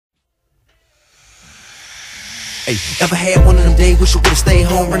Hey, ever had one of them days wish you would've stayed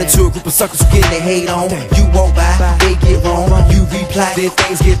home, running to a group of suckers who getting their hate on? You walk by, they get wrong, you reply, then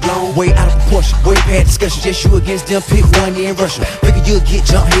things get blown way out of proportion, way past discussion. Just you against them, pick one in Russia. Figure you'll get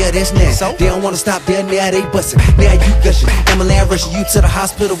jumped here, that's next. They don't wanna stop there, now they bustin'. Now you gushing, ambulance rushing you to the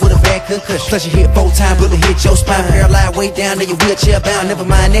hospital with a bad concussion. Plus you hit 4 times, bullet hit your spine, paralyzed way down, then you wheelchair bound. Never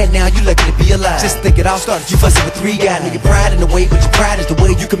mind that, now you lucky to be alive. Just think it all started, you fussing with 3 guys. Now your pride in the way, but your pride is the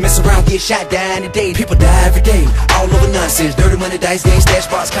way you can mess around, get shot, die in a day. People die every day, all over nonsense. Dirty money, dice games, stash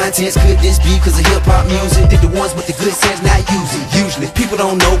box contents. Could this be cause of hip-hop music? Did the ones with the good sense not use it? Usually people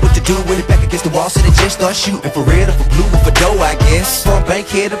don't know what to do when they back against the wall, so they just start shooting. For red or for blue or for dough, I guess. From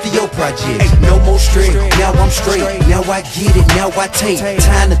Bankhead up to your project, ain't no more straight, now I'm straight. Now I get it, now I take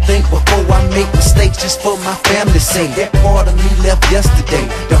time to think before I make mistakes, just for my family's sake. That part of me left yesterday,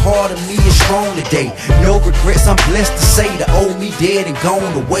 the heart of me is strong today. No regrets, I'm blessed to say the old me dead and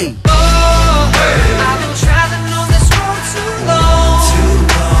gone away. I've been traveling on this road too long,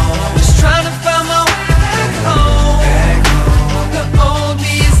 just trying to find my way back home. The old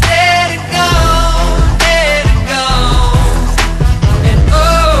me is dead and gone, dead and gone. And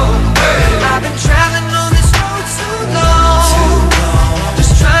I've been traveling on this road too long,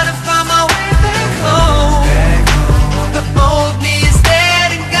 just trying to find my way back home. The old me is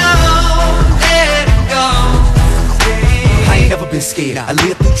dead and gone, dead and gone. I ain't never been scared, I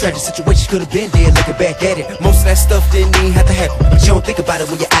lived through tragic situations, could've been dead. Looking back at it, most of that stuff didn't even have to happen, but you don't think about it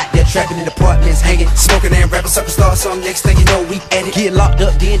when you're out there trapping in apartments, hanging, smoking and rapping, sucker star song. Next thing you know, we at it, get locked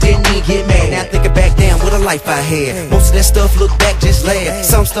up, then didn't even get mad. Now thinking back down, what a life I had. Most of that stuff look back, just laugh.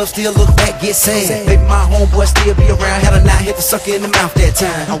 Some stuff still look back, get sad. Maybe my homeboy still be around, had I not hit the sucker in the mouth that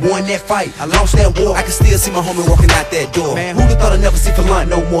time. I won that fight, I lost that war, I can still see my homie walking out that door. Man, who'da thought I'd never see for lunch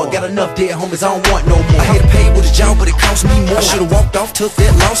no more? Got enough dead homies, I don't want no more. I had to pay with a job, but it cost me more. I should've walked off, took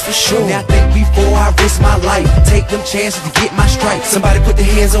that loss for sure. Now I think before I risk my life, take them chances to get my stripes. Somebody put their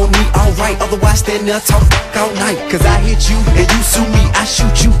hands on me, alright. Otherwise stand there talk all night. Cause I hit you and you sue me, I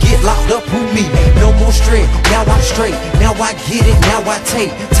shoot you, get locked up, who me? No more stress, now I'm straight. Now I get it, now I take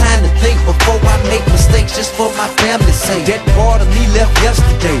time to think before I make mistakes, just for my family's sake. That part of me left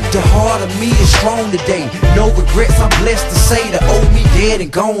yesterday, the heart of me is strong today. No regrets, I'm blessed to say the old me dead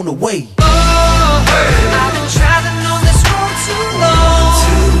and gone away. I've been traveling on this road too long,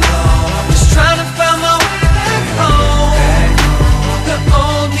 just trying to find my way back home. The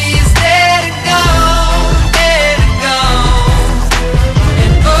old me is dead and gone, dead and gone.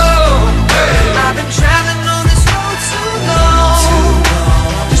 And I've been traveling on this road too long,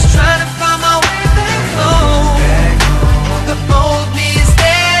 just trying to find my way back home. The old me is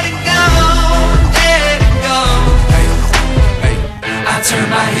dead and gone, dead and gone. I turn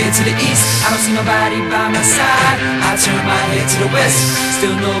my head to the east, I don't see nobody by my side. I turn my head to the west,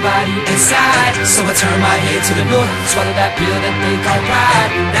 still nobody inside. So I turn my head to the north, swallow that pill that they call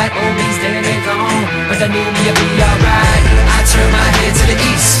pride. That old me's dead and gone, but that new me'll be alright. I turn my head to the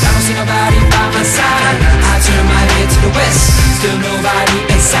east, I don't see nobody by my side. I turn my head to the west, still nobody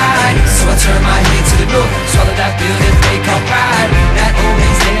inside. So I turn my head to the north, swallow that pill that they call pride. That old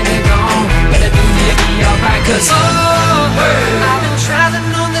me's dead and gone, but that new me'll be alright. Cause I've been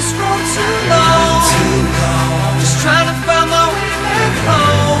traveling on this road too long, just trying to find my way back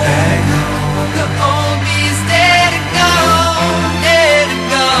home. The old me is dead and gone, dead and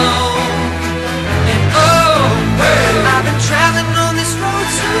gone. And I've been traveling on this road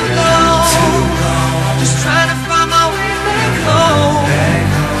too long, just trying to find my way back home.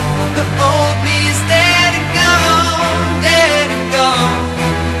 The old me is dead and gone, dead and gone.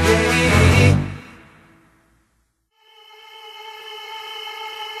 Yeah.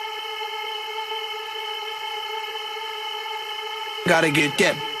 Gotta get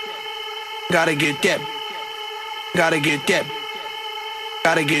that, gotta get that, gotta get that,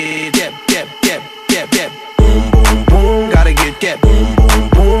 gotta get that, boom boom boom, gotta get that, boom boom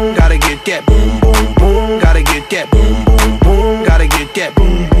boom, gotta get that, boom boom boom, gotta get that, boom boom boom, gotta get that,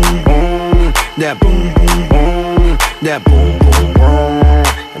 boom boom boom, that boom boom boom, that boom boom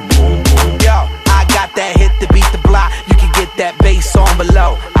boom. Yo, I got that hit to beat the block. You can get that bass on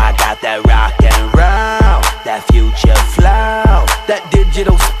below. I got that rock and roll, that future flow, that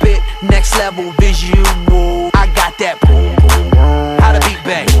digital spit, next level visual. I got that boom boom boom. How to beat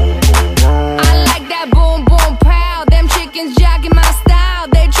bang. I like that boom boom pow. Them chickens jacking my style.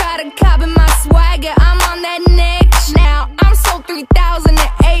 They try to copy my swagger. I'm on that next now. I'm sold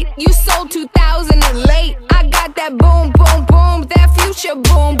 3008. You sold 2000 and late. I got that boom boom boom. That future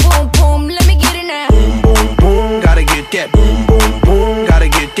boom boom boom. Let me get it now. Boom boom boom. Gotta get that boom boom boom. Gotta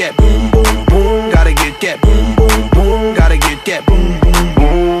get that boom boom boom. Gotta get that boom boom boom. Gotta get that boom boom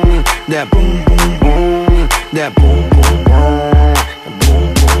boom. That boom boom boom. that boom, boom, boom,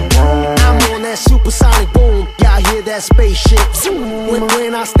 boom, boom, boom. I'm on that supersonic boom, y'all hear that spaceship zoom.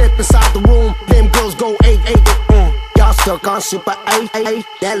 When I step inside the room, them girls go 8-8. Y'all stuck on super 8-8,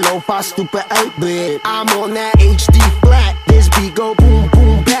 that lo-fi stupid 8-bit. I'm on that HD flat, this beat go boom,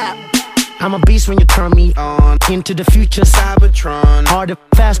 boom, bap. I'm a beast when you turn me on. Into the future, Cybertron. Harder,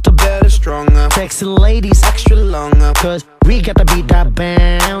 faster, better, stronger. Sexy ladies, extra longer. Cause we got to beat that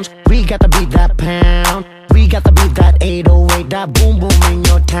bounce. We got to beat that pound. We got to beat that 808, that boom boom in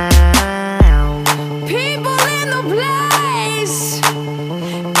your town. People in the place,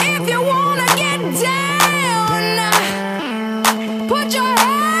 if you wanna get down, put your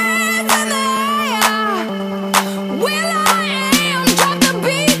hands in the air. Will I am, drop the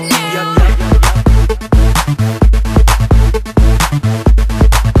beat now.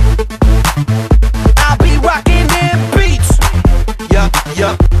 I be rocking them beats. Yup,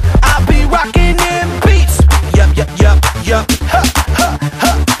 yup. I be rocking them beats. Yup, yup, yup, yup. Ha, ha,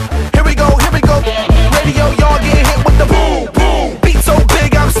 ha. Here we go, here we go. Radio, y'all get hit with the boom, boom. Beat so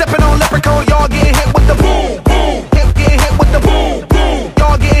big, I'm stepping on leprechaun. Y'all get hit with the boom, boom. Get hit with the boom, boom.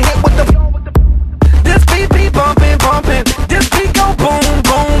 Y'all get hit with the. This beat be bumping, bumping. This beat go boom,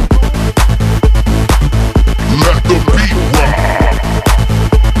 boom. Let the beat rock.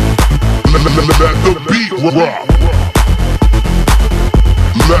 Let the beat rock.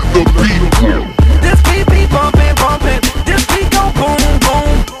 Let the beat rock. This beat be bumping, bumping. This beat go boom, boom.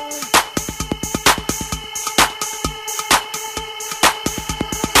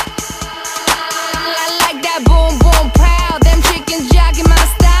 I like that boom boom pow. Them chickens jogging my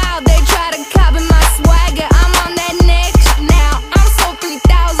style. They try to copy my swagger. I'm on that next now. I'm sold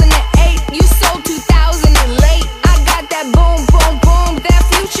 3008. You sold 2000 late. I got that boom boom boom. That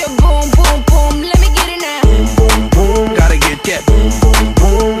future boom boom boom. Let me get it now. Boom, boom, gotta get that. Boom, boom,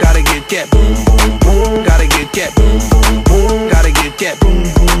 boom, gotta get that. Boom, boom, boom, gotta get that. Boom, boom, boom, gotta get that. Boom,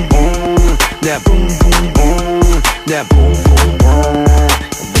 boom, boom, that boom, boom, boom, that boom, boom, boom,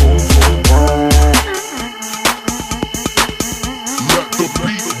 boom, boom, boom.